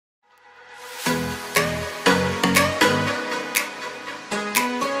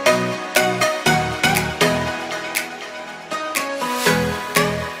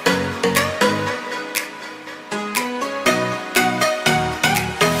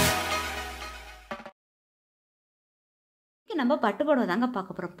நம்ம பட்டு புடவை தாங்க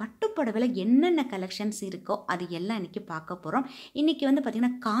பார்க்க போகிறோம். பட்டு புடவையில் என்னென்ன கலெக்ஷன்ஸ் இருக்கோ அது எல்லாம் இன்றைக்கி பார்க்க போகிறோம். இன்றைக்கி வந்து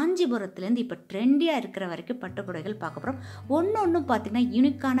பார்த்திங்கன்னா காஞ்சிபுரத்துலேருந்து இப்போ ட்ரெண்டியாக இருக்கிற வரைக்கும் பட்டு புடவைகள் பார்க்க போகிறோம். ஒன்று பார்த்திங்கன்னா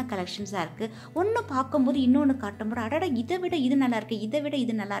யூனிக்கான கலெக்ஷன்ஸாக இருக்குது. ஒன்று பார்க்கும்போது இன்னொன்று காட்டும்போது அடடா இதை விட இது நல்லாயிருக்கு, இதை விட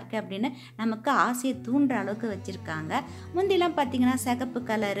இது நல்லாயிருக்கு அப்படின்னு நமக்கு ஆசையை தூண்டுற அளவுக்கு வச்சுருக்காங்க. முந்திலாம் பார்த்திங்கன்னா சிகப்பு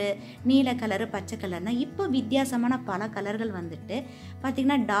கலரு, நீல கலரு, பச்சை கலர்னால் இப்போ வித்தியாசமான பல கலர்கள் வந்துட்டு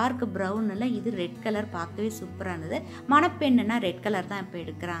பார்த்திங்கன்னா டார்க் ப்ரௌனில் இது ரெட் கலர் பார்க்கவே சூப்பராக இருந்தது. மணப்பெண்ணுன்னா ரெட் கலர் தான் இப்போ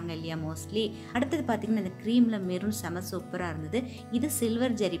எடுக்கிறாங்க இல்லையா மோஸ்ட்லி. அடுத்தது பார்த்திங்கன்னா இந்த க்ரீமில் மெரூன் செம சூப்பராக இருந்தது. இது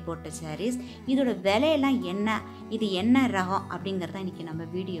சில்வர் ஜெரி போட்ட சாரீஸ். இதோட விலையெல்லாம் என்ன, இது என்ன ரகம் அப்படிங்கிறத இன்றைக்கி நம்ம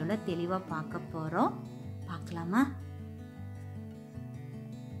வீடியோவில் தெளிவாக பார்க்க போகிறோம். பார்க்கலாமா?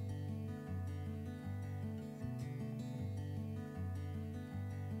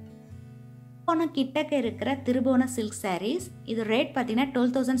 கிட்டக்க இருக்கிற திருபுவன சில்க் சாரீஸ். இது ரேட் பார்த்தீங்கன்னா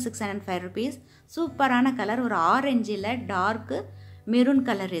 12,605 rupees. சூப்பரான கலர், ஒரு ஆரஞ்சில் டார்க்கு மெரூன்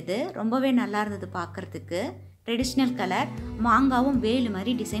கலர். இது ரொம்பவே நல்லா இருந்தது பார்க்குறதுக்கு. ட்ரெடிஷ்னல் கலர், மாங்காவும் வேலு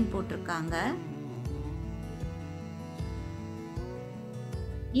மாதிரி டிசைன் போட்டிருக்காங்க.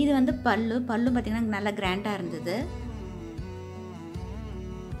 இது வந்து பல்லு பார்த்தீங்கன்னா நல்லா கிராண்டாக இருந்தது.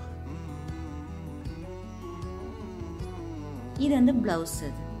 இது வந்து பிளவுஸ்.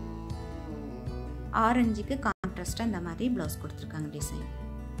 இது ஆரஞ்சுக்கு கான்ட்ராஸ்டாக இந்த மாதிரி பிளவுஸ் கொடுத்துருக்காங்க டிசைன்.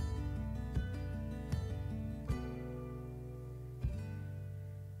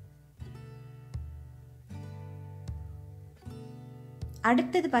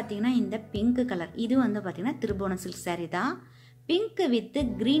 அடுத்தது பார்த்தீங்கன்னா இந்த பிங்க் கலர். இது வந்து பார்த்தீங்கன்னா திருபுவன சில்க் சாரீ தான். பிங்க் வித்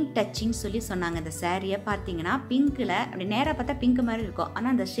க்ரீன் டச்சிங் சொல்லி சொன்னாங்க. இந்த சாரியை பார்த்தீங்கன்னா பிங்க்கில் அப்படி நேராக பார்த்தா பிங்க் மாதிரி இருக்கும்,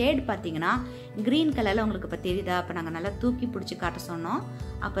 ஆனால் அந்த ஷேட் பார்த்தீங்கன்னா க்ரீன் கலரில் உங்களுக்கு இப்போ தெரியுதா? அப்போ நாங்கள் நல்லா தூக்கி பிடிச்சி காட்ட சொன்னோம்.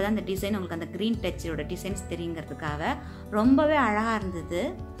 அப்போ தான் அந்த டிசைன் உங்களுக்கு அந்த க்ரீன் டச்சோட டிசைன்ஸ் தெரியுங்கிறதுக்காக ரொம்பவே அழகாக இருந்தது.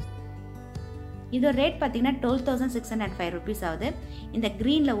 இதோட ரேட் பார்த்தீங்கன்னா 12,605 rupees ஆகுது. இந்த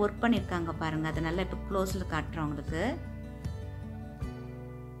க்ரீனில் ஒர்க் பண்ணியிருக்காங்க பாருங்கள், அதை நல்லா இப்போ க்ளோஸில் காட்டுறவங்களுக்கு.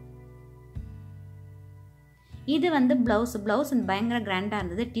 இது வந்து பிளவுஸ் பயங்கர கிராண்டாக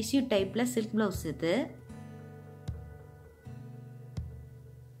இருந்தது. டிஷ்யூ டைப்பில் சில்க் பிளவுஸ். இது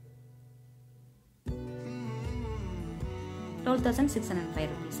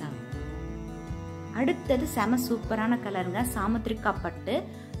 ₹12,605 ஆகும். அடுத்தது செம சூப்பரான கலருங்க, சாமுத்திரிகா பட்டு.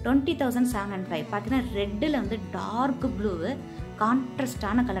 20,705. பார்த்தீங்கன்னா ரெட்டில் வந்து டார்க் ப்ளூ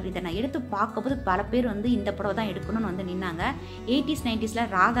கான்ட்ராஸ்டான கலர். இதை நான் எடுத்து பார்க்கும்போது பல பேர் வந்து இந்த புடவை தான் எடுக்கணும்னு வந்து நின்னாங்க. 80s 90s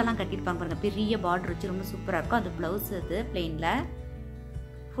ராதாலாம் கட்டியிருப்பாங்க பாருங்க, பெரிய பார்டர் வச்சு ரொம்ப சூப்பராக இருக்கும். அது ப்ளவுஸ். இது பிளெயினில்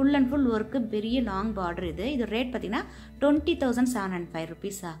ஃபுல் அண்ட் ஃபுல் ஒர்க்கு, பெரிய லாங் பார்டர். இது ரேட் பார்த்தீங்கன்னா 20,705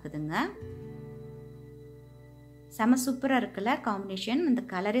 rupees ஆகுதுங்க. செம சூப்பராக இருக்குல்ல காம்பினேஷன், அந்த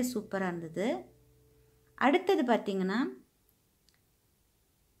கலரே சூப்பராக இருந்தது. அடுத்தது பார்த்தீங்கன்னா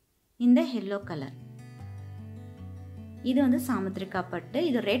இந்த எல்லோ கலர். இது வந்து சாமுத்திரிகா பட்டு.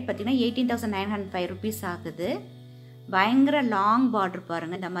 இது ரேட் பார்த்தீங்கன்னா 18,905 rupees ஆகுது. பயங்கர லாங் பார்டர்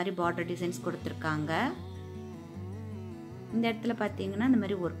பாருங்கள், இந்த மாதிரி பார்டர் டிசைன்ஸ் கொடுத்துருக்காங்க. இந்த இடத்துல பார்த்தீங்கன்னா இந்த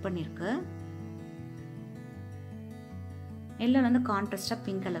மாதிரி ஒர்க் பண்ணியிருக்கு. எல்லோ வந்து கான்ட்ராஸ்டாக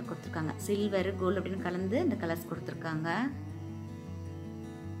பிங்க் கலர் கொடுத்துருக்காங்க. சில்வர் கோல்டு அப்படின்னு கலந்து இந்த கலர்ஸ் கொடுத்துருக்காங்க.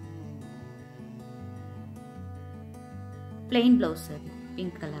 Plain blouse. அது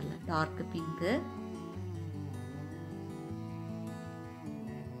பிங்க் கலரில் டார்க் பிங்க்கு.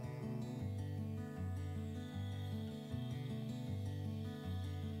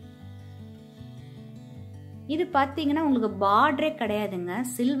 இது பார்த்தீங்கன்னா உங்களுக்கு பார்டரே கிடையாதுங்க,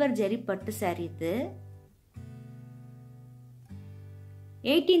 சில்வர் ஜெரி பட்டு சாரி. இது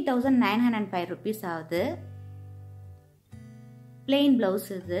 18,905 rupees ஆகுது. Plain blouse.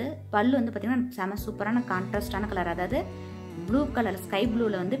 இது பல்லு வந்து பார்த்தீங்கன்னா செம சூப்பரான கான்ட்ராஸ்டான கலர், அதாவது ப்ளூ கலர், ஸ்கை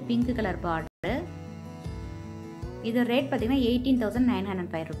ப்ளூவில் வந்து பிங்க் கலர் பார்டரு. இது ரேட் பார்த்தீங்கன்னா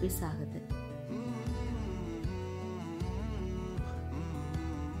 18,905 rupees ஆகுது.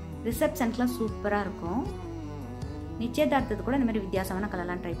 ரிசப்ஷன்ஸ்லாம் சூப்பராக இருக்கும். நிச்சயதார்த்தத்துக்கு கூட இந்த மாதிரி வித்தியாசமான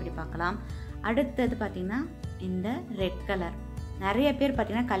கலர்லாம் ட்ரை பண்ணி பார்க்கலாம். அடுத்தது பார்த்தீங்கன்னா இந்த ரெட் கலர். நிறைய பேர்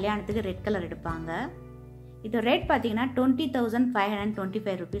பார்த்தீங்கன்னா கல்யாணத்துக்கு ரெட் கலர் எடுப்பாங்க. இது ரேட் பார்த்தீங்கன்னா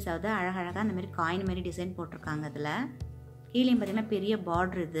 20,525 rupees ஆகுது. அழகழகாக அந்த மாதிரி காயின் மாதிரி டிசைன் போட்டிருக்காங்க. அதில் கீழே பார்த்தீங்கன்னா பெரிய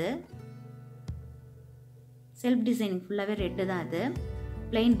பார்டர். இது செல்ஃப் டிசைனிங் ஃபுல்லாகவே ரெட்டு தான். அது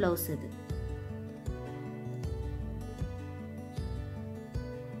பிளெயின் பிளவுஸ். இது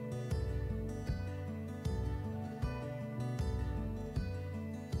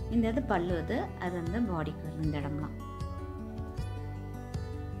இந்த இது பல்லு. அது வந்து பாடி கலர் இந்த இடம்லாம்.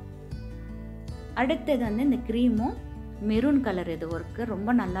 அடுத்தது வந்து இந்த க்ரீமும் மெரூன் கலர். இது ஒர்க்கு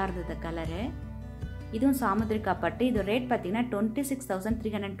ரொம்ப நல்லா இருந்தது கலரு. இதுவும் சாமுத்ரிகா பட்டு. இது ரேட் பார்த்தீங்கன்னா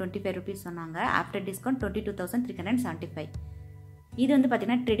 26,325 ருபீஸ் சொன்னாங்க. After discount 22,375. இது வந்து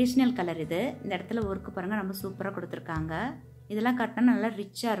பார்த்தீங்கன்னா ட்ரெடிஷ்னல் கலர். இது இந்த இடத்துல ஒர்க்கு பாருங்கள், ரொம்ப சூப்பராக கொடுத்துருக்காங்க. இதெல்லாம் கட்டினா நல்லா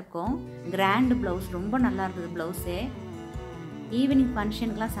ரிச்சாக இருக்கும். கிராண்ட் ப்ளவுஸ், ரொம்ப நல்லா இருந்தது ப்ளவுஸே. ஈவினிங்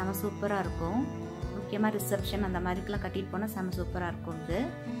ஃபங்க்ஷனுக்குலாம் செம சூப்பராக இருக்கும். முக்கியமாக ரிசப்ஷன் அந்த மாதிரிக்கெலாம் கட்டிட்டு போனால் செம சூப்பராக இருக்கும். இது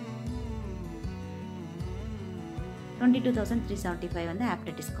 22,375 வந்து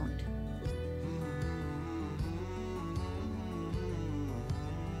ஆஃப்டர் டிஸ்கவுண்ட்.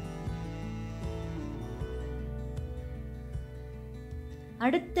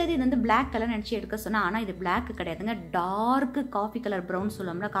 அடுத்தது இது வந்து பிளாக் கலர் நினச்சி எடுக்க சொன்னால், ஆனால் இது பிளாக் கிடையாதுங்க. டார்க்கு காஃபி கலர் ப்ரௌன்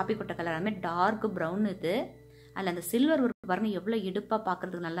சொல்லுவோம்ல, காஃபி கொட்டை கலர், அதுமாதிரி டார்க் ப்ரௌன் இது. அதில் அந்த சில்வர் ஒர்க் பாருங்கள் எவ்வளோ இடுப்பாக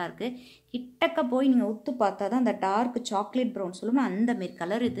பார்க்குறதுக்கு நல்லாயிருக்கு. கிட்டக்க போய் நீங்கள் உத்து பார்த்தா தான் அந்த டார்க் சாக்லேட் ப்ரௌன் சொல்லுவோம்னா அந்தமாரி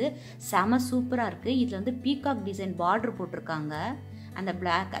கலர். இது செம சூப்பராக இருக்குது. இதில் வந்து பீகாக் டிசைன் பார்டர் போட்டிருக்காங்க. அந்த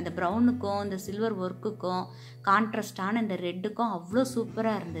பிளாக் அந்த ப்ரௌனுக்கும் இந்த சில்வர் ஒர்க்குக்கும் கான்ட்ராஸ்டான இந்த ரெட்டுக்கும் அவ்வளோ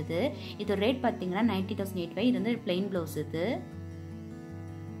சூப்பராக இருந்தது. இது ரேட் பார்த்தீங்கன்னா 90,085. இது வந்து பிளெயின் ப்ளவுஸ். இது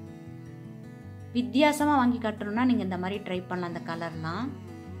வித்தியாசமாக வாங்கி கட்டணும்னா நீங்கள் இந்த மாதிரி ட்ரை பண்ணலாம். அந்த கலர்லாம்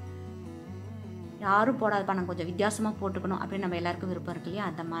யாரும் போடாதப்பா, நான் கொஞ்சம் வித்தியாசமாக போட்டுக்கணும் அப்படின்னு நம்ம எல்லாருக்கும் விருப்பம் இருக்கு இல்லையா,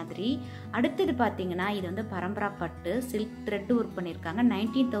 அந்த மாதிரி. அடுத்தது பார்த்தீங்கன்னா இது வந்து பரம்பரா பட்டு சில்க் த்ரெட் ஒர்க் பண்ணியிருக்காங்க.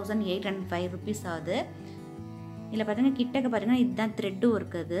 19,805 ருபீஸ் ஆகுது. இதில் பார்த்தீங்கன்னா கிட்டக்க பார்த்தீங்கன்னா இதுதான் த்ரெட்டு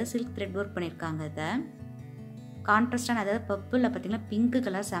ஒர்க். அது சில்க் த்ரெட் ஒர்க் பண்ணியிருக்காங்க. இதை கான்ட்ராஸ்டான, அதாவது பர்பிளில் பார்த்தீங்கன்னா பிங்க்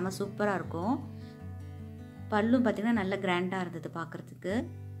கலர் செம சூப்பராக இருக்கும். பல்லும் பார்த்தீங்கன்னா நல்ல கிராண்டாக இருந்தது பார்க்குறதுக்கு.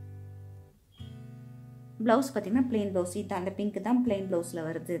 ப்ளவுஸ் பார்த்தீங்கன்னா பிளெயின் ப்ளவுஸ். இது அந்த பிங்க் தான் பிளெயின் ப்ளவுஸில்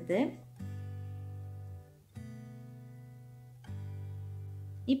வருது. இது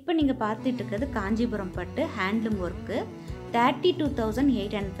இப்போ நீங்கள் பார்த்துட்டு இருக்கிறது காஞ்சிபுரம் பட்டு ஹேண்ட்லூம் ஒர்க்கு.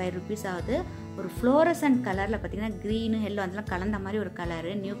 32,805 ருபீஸ் ஆகுது. ஒரு ஃப்ளோரசன்ட் கலரில் பார்த்தீங்கன்னா க்ரீனு எல்லோ அதெல்லாம் கலந்த மாதிரி ஒரு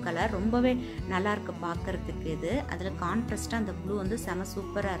கலரு, நியூ கலர், ரொம்பவே நல்லாயிருக்கு பார்க்குறதுக்கு. இது அதில் கான்ட்ராஸ்ட்டாக அந்த ப்ளூ வந்து செம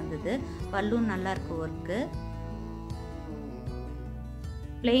சூப்பராக இருந்தது. பல்லும் நல்லாயிருக்கு ஒர்க்கு.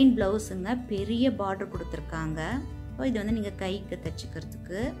 பிளெயின் ப்ளவுஸுங்க, பெரிய பார்டர் கொடுத்துருக்காங்க. ஸோ இது வந்து நீங்கள் கைக்கு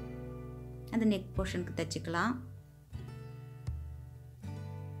தைச்சிக்கிறதுக்கு, அந்த நெக் போர்ஷனுக்கு தைச்சிக்கலாம்.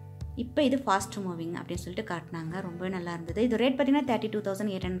 இப்போ இது ஃபாஸ்ட் மூவிங் அப்படின்னு சொல்லிட்டு காட்டினாங்க. ரொம்பவே நல்லா இருந்தது. இது ரேட் பார்த்தீங்கன்னா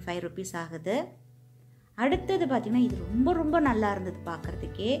 32,805 ருபீஸ் ஆகுது. அடுத்தது பார்த்தீங்கன்னா இது ரொம்ப ரொம்ப நல்லா இருந்தது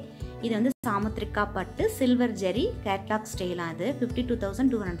பார்க்குறதுக்கே. இது வந்து சாமுத்ரிகா பட்டு சில்வர் ஜெரி கேட்லாக் ஸ்டைலாம். அது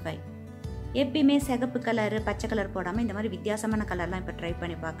 52,205. எப்பயுமே சிகப்பு கலரு பச்சை கலர் போடாமல் இந்த மாதிரி வித்தியாசமான கலர்லாம் இப்போ ட்ரை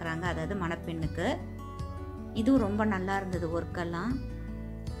பண்ணி பார்க்குறாங்க, அதாவது மணப்பெண்ணுக்கு. இதுவும் ரொம்ப நல்லா இருந்தது ஒர்க்கெல்லாம்.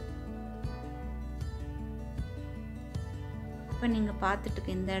 இப்போ நீங்கள்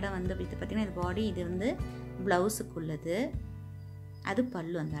பார்த்துட்டு இந்த இடம் வந்து இது பார்த்தீங்கன்னா இது பாடி, இது வந்து ப்ளவுஸுக்குள்ளது, அது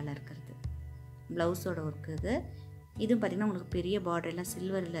பல்லு அந்த இருக்கிறது ப்ளவுஸோட ஒர்க்கு. இதுவும் பார்த்தீங்கன்னா உங்களுக்கு பெரிய பார்டர் எல்லாம்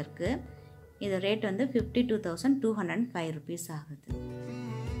சில்வரில் இருக்குது. இது ரேட் வந்து 52,205 ருபீஸ் ஆகுது.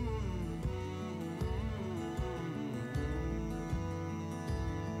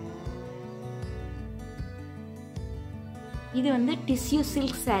 இது வந்து டிஷ்யூ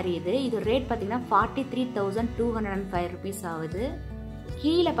சில்க் சாரீ. இது ரேட் பார்த்தீங்கன்னா 43,205 ருபீஸ் ஆகுது.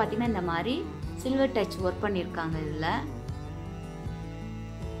 கீழே பார்த்தீங்கன்னா இந்த மாதிரி சில்வர் டச் ஒர்க் பண்ணியிருக்காங்க. இதில்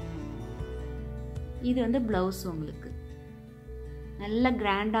இது வந்து ப்ளவுஸ் உங்களுக்கு நல்ல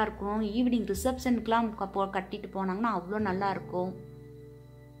கிராண்டாக இருக்கும். ஈவினிங் ரிசப்ஷனுக்குலாம் கட்டிட்டு போனாங்கன்னா அவ்வளோ நல்லா இருக்கும்.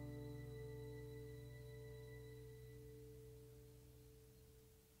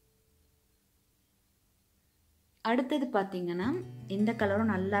 அடுத்தது பார்த்தீங்கன்னா இந்த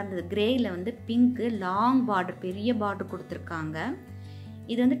கலரும் நல்லா இருந்தது. கிரேயில் வந்து பிங்க்கு லாங் பார்டர், பெரிய பார்டர் கொடுத்துருக்காங்க.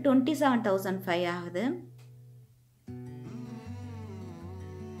 இது வந்து 27,005 ஆகுது.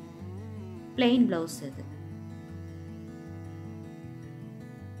 Plain blouse. இது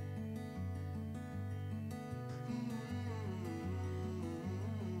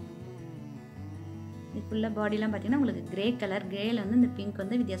ஃபுல்லாக பாடிலாம் பார்த்தீங்கன்னா உங்களுக்கு கிரே கலர். கிரேயில் வந்து இந்த பிங்க்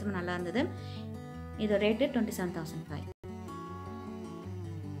வந்து வித்தியாசமாக நல்லா இருந்தது. இது ரேட்டு 27,005.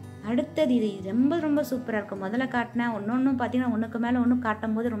 அடுத்தது இது ரொம்ப ரொம்ப சூப்பராக இருக்கும். முதல்ல காட்டினேன் ஒன்று பார்த்தீங்கன்னா ஒன்றுக்கு மேலே ஒன்று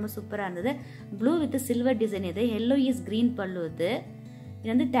காட்டும் போது ரொம்ப சூப்பராக இருந்தது. Blue with silver design. இது எல்லோ இஸ் க்ரீன் பல்லு. இது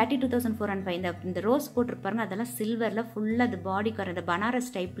வந்து 32,405. இந்த ரோஸ் போட்டிருப்பாருங்க அதெல்லாம் சில்வரில் ஃபுல்லாக அது பாடிக்கு வர இந்த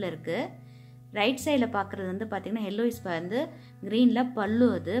பனாரஸ் டைப்பில் இருக்குது. ரைட் சைடில் பார்க்குறது வந்து பார்த்தீங்கன்னா எல்லோ இஸ் வந்து க்ரீனில் பல்லு.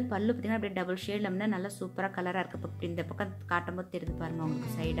 பல்லு பார்த்தீங்கன்னா அப்படியே டபுள் ஷேடில் வந்து நல்லா சூப்பராக கலராக இருக்குது. இந்த பக்கம் காட்டும் போது தெரிஞ்சு பாருங்கள்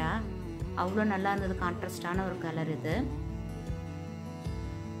உங்களுக்கு சைடாக அவ்வளோ நல்லா இருந்தது. கான்ட்ராஸ்டான ஒரு கலர். இது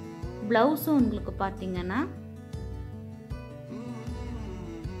ப்ளவுஸும் உங்களுக்கு பார்த்தீங்கன்னா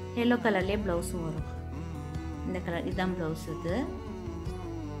எல்லோ கலர்லேயே ப்ளவுஸும் வரும். இந்த கலர் இதுதான் ப்ளவுஸ். இது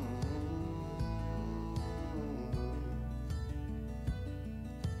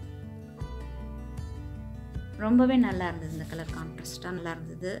ரொம்பவே நல்லா இருந்தது. இந்த கலர் கான்ட்ராஸ்டாக நல்லா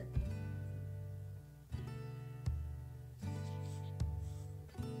இருந்தது.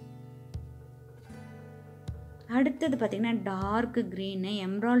 அடுத்தது பார்த்திங்கன்னா டார்க் க்ரீனு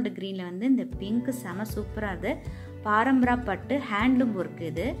எம்ராய்டு க்ரீனில் வந்து இந்த பிங்க்கு செம சூப்பராக இருக்குது. பாரம்பரா பட்டு ஹேண்ட்லூம் ஒர்க்.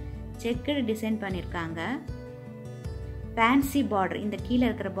 இது செக்குடு டிசைன் பண்ணியிருக்காங்க. ஃபேன்சி பார்டர், இந்த கீழே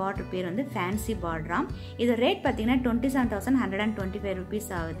இருக்கிற பார்டர் பேர் வந்து ஃபேன்சி பார்டராம். இது ரேட் பார்த்தீங்கன்னா 27,125 rupees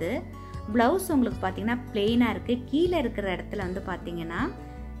ஆகுது. ப்ளவுஸ் உங்களுக்கு பார்த்தீங்கன்னா பிளெயினாக இருக்குது. கீழே இருக்கிற இடத்துல வந்து பார்த்தீங்கன்னா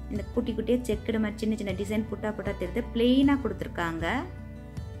இந்த குட்டி குட்டியாக செக்குடு மாதிரி சின்ன சின்ன டிசைன் புட்டா தெரியுது. பிளெயினாக கொடுத்துருக்காங்க.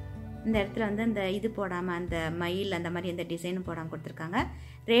 இந்த இடத்துல வந்து அந்த இது போடாமல் அந்த மயில் அந்த மாதிரி எந்த டிசைனும் போடாமல் கொடுத்துருக்காங்க.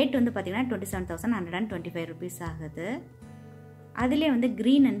 ரேட் வந்து பார்த்தீங்கன்னா 27,125 rupees ஆகுது. அதுலேயே வந்து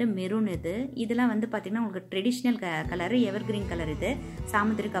க்ரீன் அண்டு மெரூன் இதெல்லாம் வந்து பார்த்திங்கன்னா உங்களுக்கு ட்ரெடிஷ்னல் கலரு, எவர் கிரீன் கலர். இது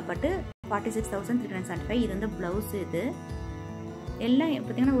சாமுத்திரிகா பட்டு 46,375. இது வந்து ப்ளவுஸ். இது எல்லாம்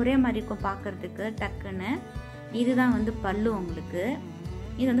பார்த்திங்கன்னா ஒரே மாதிரி இருக்கும் பார்க்குறதுக்கு டக்குன்னு. இதுதான் வந்து பல்லு உங்களுக்கு.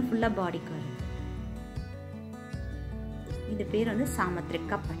 இது வந்து ஃபுல்லாக பாடிக்கு வருது. இது பேர் வந்து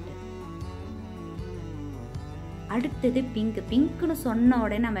சாமுத்திரிகா பட்டு. அடுத்தது பிங்க்குன்னு சொன்ன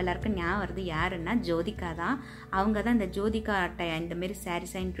உடனே நம்ம எல்லாருக்கும் ஞாபகம் வருது யாருன்னா ஜோதிகா தான். அவங்க தான் இந்த ஜோதிகா இந்த மாரி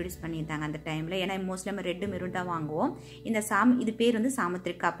சாரீஸாக இன்ட்ரடியூஸ் பண்ணியிருந்தாங்க அந்த டைமில். ஏன்னா மோஸ்ட்லி நம்ம ரெட்டு மெரூன் தான் வாங்குவோம். இது பேர் வந்து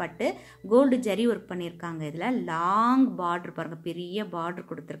சாமுத்திரிகா பட்டு. கோல்டு ஜரி ஒர்க் பண்ணியிருக்காங்க. இதில் லாங் பார்டர் பாருங்கள், பெரிய பார்டர்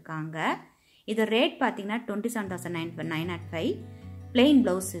கொடுத்துருக்காங்க. இது ரேட் பார்த்தீங்கன்னா 27,905. Plain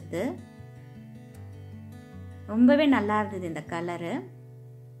blouse. இது ரொம்பவே நல்லா இருந்தது இந்த கலரு.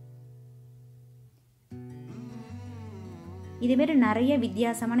 இதுமாரி நிறைய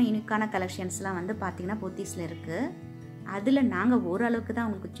வித்தியாசமான யூனிக்கான கலெக்ஷன்ஸ்லாம் வந்து பார்த்தீங்கன்னா போத்தீஸில் இருக்குது. அதில் நாங்கள் ஓரளவுக்கு தான்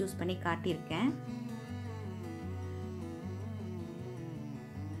உங்களுக்கு சூஸ் பண்ணி காட்டியிருக்கேன்.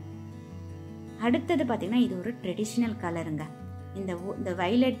 அடுத்தது பார்த்தீங்கன்னா இது ஒரு ட்ரெடிஷ்னல் கலருங்க. இந்த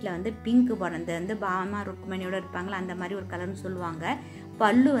வைலட்டில் வந்து பிங்க் பார்டர், இந்த வந்து பாமா ருக்மணியோட இருப்பாங்களா அந்த மாதிரி ஒரு கலர்னு சொல்லுவாங்க.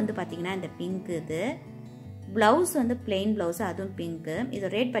 பல்லு வந்து பார்த்தீங்கன்னா இந்த பிங்க். இது ப்ளவுஸ் வந்து பிளெயின் ப்ளவுஸ், அதுவும் பிங்க்கு. இது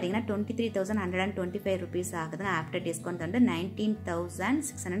ரேட் பார்த்தீங்கன்னா 23,125 rupees ஆகுதுங்க. ஆஃப்டர் டிஸ்கவுண்ட் வந்து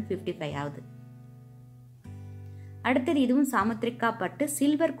 19,655 ஆகுது. அடுத்தது இதுவும் சாமுத்திரிகா பட்டு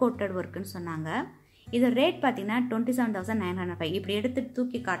சில்வர் கோட்டட் ஒர்க்குன்னு சொன்னாங்க. இது ரேட் பார்த்தீங்கன்னா 27,905. இப்படி எடுத்து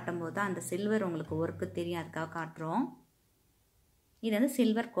தூக்கி காட்டும் போது தான் அந்த சில்வர் உங்களுக்கு ஒர்க்கு தெரியும், அதுக்காக காட்டுறோம். இது வந்து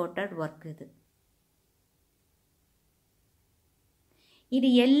சில்வர் கோட்டட் ஒர்க். இது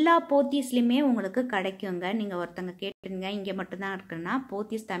எல்லா போத்தீஸ்லையுமே உங்களுக்கு கிடைக்குங்க. நீங்கள் ஒருத்தங்க கேட்டுருங்க இங்கே மட்டும்தான் இருக்குன்னா,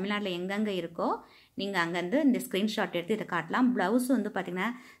 போத்தீஸ் தமிழ்நாட்டில் எங்கெங்கே இருக்கோ நீங்கள் அங்கேருந்து இந்த ஸ்க்ரீன்ஷாட் எடுத்து இதை காட்டலாம். ப்ளவுஸ் வந்து பார்த்திங்கன்னா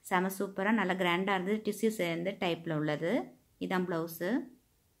செம சூப்பராக நல்லா கிராண்டாக இருந்தது. டிஷ்யூ சேர்ந்து டைப்பில் உள்ளது. இதுதான் ப்ளவுஸு.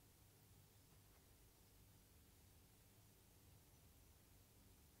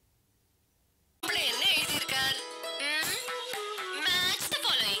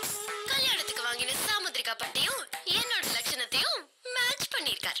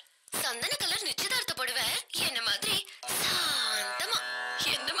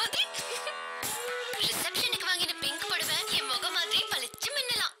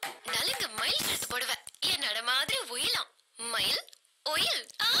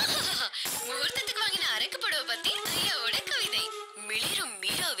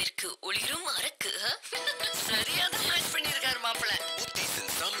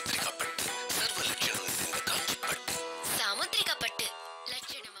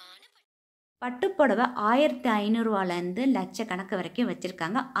 பட்டுப்புடவை 1,500 லட்சக்கணக்கு வரைக்கும்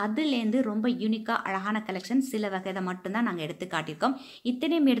வச்சுருக்காங்க. அதுலேருந்து ரொம்ப யூனிக்காக அழகான கலெக்ஷன் சில வகையை மட்டும்தான் நாங்கள் எடுத்து காட்டியிருக்கோம்.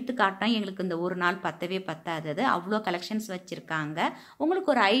 இத்தனையும் எடுத்து காட்டினோம் எங்களுக்கு இந்த ஒரு நாள் பத்தவே பத்தாதது. அவ்வளோ கலெக்ஷன்ஸ் வச்சுருக்காங்க.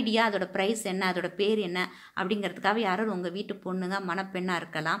 உங்களுக்கு ஒரு ஐடியா அதோட ப்ரைஸ் என்ன, அதோட பேர் என்ன அப்படிங்கிறதுக்காக யாரும் உங்கள் வீட்டு பொண்ணுங்க மணப்பெண்ணாக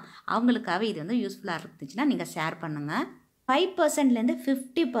இருக்கலாம், அவங்களுக்காக இது வந்து யூஸ்ஃபுல்லாக இருந்துச்சுன்னா நீங்கள் ஷேர் பண்ணுங்கள். 5%லேருந்து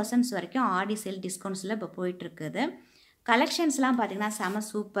 50% வரைக்கும் ஆடி சேல் டிஸ்கவுண்ட்ஸில் இப்போ போயிட்டுருக்குது. கலெக்ஷன்ஸ்லாம் பார்த்திங்கன்னா செம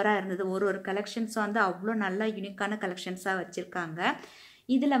சூப்பராக இருந்தது. ஒரு கலெக்ஷன்ஸ் வந்து அவ்வளோ நல்ல யூனிக்கான கலெக்ஷன்ஸாக வச்சுருக்காங்க.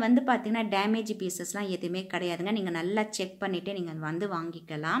 இதில் வந்து பார்த்திங்கன்னா டேமேஜ் பீசஸ்லாம் எதுவுமே கிடையாதுங்க. நீங்கள் நல்லா செக் பண்ணிவிட்டு நீங்கள் வந்து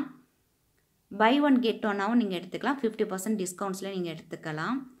வாங்கிக்கலாம். பை ஒன் கெட் ஒன்னாகவும் நீங்கள் எடுத்துக்கலாம். 50% டிஸ்கவுண்ட்ஸில் நீங்கள்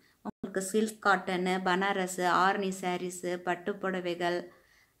எடுத்துக்கலாம். உங்களுக்கு silk cotton, Banaras, Arni sarees, பட்டு புடவைகள்,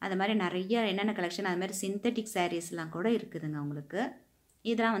 அது மாதிரி நிறைய என்னென்ன கலெக்ஷன், அது மாதிரி சிந்தட்டிக் சாரீஸ்லாம் கூட இருக்குதுங்க உங்களுக்கு.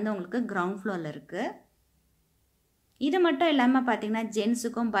 இதெல்லாம் வந்து உங்களுக்கு கிரவுண்ட் ஃப்ளோரில் இருக்குது. இது மட்டும் இல்லாமல் பார்த்தீங்கன்னா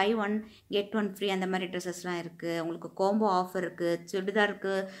ஜென்ஸுக்கும் by one get one free அந்த மாதிரி ட்ரெஸ்ஸஸ்லாம் இருக்குது. உங்களுக்கு கோம்போ ஆஃபர் இருக்குது.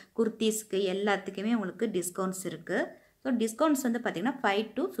 சுடிதாருக்கு, குர்த்திஸ்க்கு எல்லாத்துக்குமே உங்களுக்கு டிஸ்கவுண்ட்ஸ் இருக்குது. ஸோ டிஸ்கவுண்ட்ஸ் வந்து பார்த்திங்கன்னா 5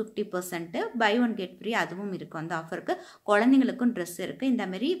 to 50%. By one get free அதுவும் இருக்கும் அந்த ஆஃபருக்கு. குழந்தைங்களுக்கும் ட்ரெஸ் இருக்குது. இந்த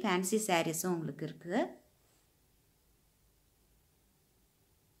மாதிரி ஃபேன்சி சாரீஸும் உங்களுக்கு இருக்குது.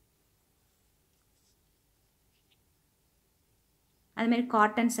 அதுமாரி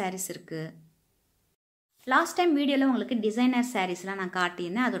காட்டன் சாரீஸ் இருக்குது. லாஸ்ட் டைம் வீடியோவில் உங்களுக்கு டிசைனர் சாரீஸ்லாம் நான்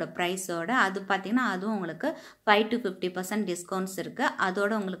காட்டியிருந்தேன் அதோட ப்ரைஸோட. அது பார்த்தீங்கன்னா அதுவும் உங்களுக்கு 5 to 50% டிஸ்கவுண்ட்ஸ் இருக்குது.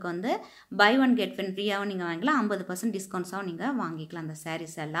 அதோட உங்களுக்கு வந்து பை ஒன் கெட் ஒன் ஃப்ரீயாகவும் நீங்கள் வாங்கிக்கலாம், 50% டிஸ்கவுண்ட்ஸாகவும் நீங்கள் வாங்கிக்கலாம் அந்த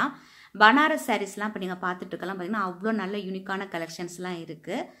சாரீஸ் எல்லாம். பனாரஸ் சாரீஸ்லாம் இப்போ நீங்கள் பார்த்துட்டு இருக்கலாம். பார்த்தீங்கன்னா அவ்வளோ நல்ல யூனிக்கான கலெக்ஷன்ஸ்லாம்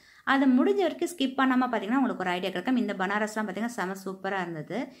இருக்குது. அதை முடிஞ்ச வரைக்கும் ஸ்கிப் பண்ணாமல் பார்த்தீங்கன்னா உங்களுக்கு ஒரு ஐடியா கிடைக்கும். இந்த பனாரஸ்லாம் பார்த்தீங்கன்னா செம சூப்பராக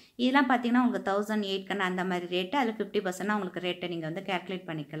இருந்தது. இதெல்லாம் பார்த்தீங்கன்னா உங்களுக்கு 1800 அந்த மாதிரி ரேட்டு, அதில் 50% உங்களுக்கு ரேட்டை நீங்கள் வந்து கேல்குலேட்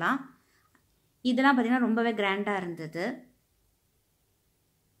பண்ணிக்கலாம். இதெல்லாம் பார்த்தீங்கன்னா ரொம்பவே கிராண்டாக இருந்தது.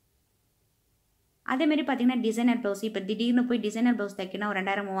 அதேமாரி பார்த்தீங்கன்னா டிசைனர் ப்ளவுஸ், இப்போ திடீர்னு போய் டிசைனர் ப்ளவுஸ் தைக்கணும்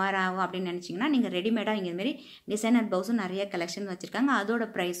 2000 3000 ஆகும் அப்படின்னு நினச்சிங்கன்னா நீங்கள் ரெடிமேடாக இங்கேமாரி டிசைனர் ப்ளவுஸும் நிறைய கலெக்ஷன் வச்சுருக்காங்க. அதோட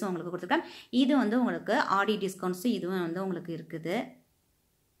ப்ரைஸும் உங்களுக்கு கொடுத்துருக்காங்க. இது வந்து உங்களுக்கு ஆடி டிஸ்கவுண்ட்ஸு இதுவும் வந்து உங்களுக்கு இருக்குது.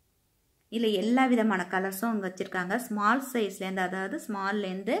 இதில் எல்லா விதமான கலர்ஸும் இங்கே வச்சுருக்காங்க. ஸ்மால் சைஸ்லேருந்து, அதாவது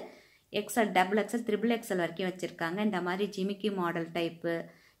ஸ்மால்லேருந்து XL, double XL, triple XL வரைக்கும் வச்சுருக்காங்க. இந்த மாதிரி ஜிமிக்கி மாடல் டைப்பு,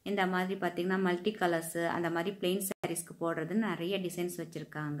 இந்த மாதிரி பார்த்திங்கன்னா மல்டி கலர்ஸு, அந்த மாதிரி பிளெயின் சாரீஸ்க்கு போடுறதுன்னு நிறைய டிசைன்ஸ்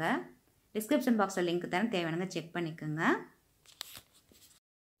வச்சுருக்காங்க. டிஸ்கிரிப்ஷன் பாக்ஸில் லிங்க் தரேன், தேவையானங்க செக் பண்ணிக்கோங்க.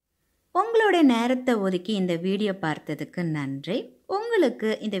 உங்களுடைய நேரத்தை ஒதுக்கி இந்த வீடியோ பார்த்ததுக்கு நன்றி. உங்களுக்கு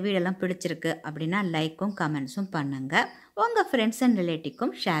இந்த வீடியோலாம் பிடிச்சிருக்கு அப்படின்னா லைக்கும் கமெண்ட்ஸும் பண்ணுங்கள். உங்கள் ஃப்ரெண்ட்ஸ் அண்ட்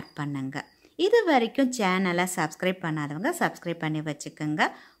ரிலேட்டிவ்க்கும் ஷேர் பண்ணுங்கள். இது வரைக்கும் சேனலை சப்ஸ்கிரைப் பண்ணாதவங்க சப்ஸ்கிரைப் பண்ணி வச்சுக்கோங்க.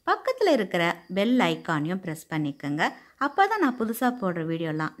 பக்கத்தில் இருக்கிற பெல் ஐக்கானையும் ப்ரெஸ் பண்ணிக்கோங்க. அப்போ தான் நான் புதுசாக போடுற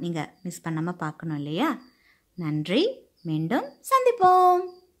வீடியோலாம் நீங்கள் மிஸ் பண்ணாமல் பார்க்கணும் இல்லையா? நன்றி. மீண்டும் சந்திப்போம்.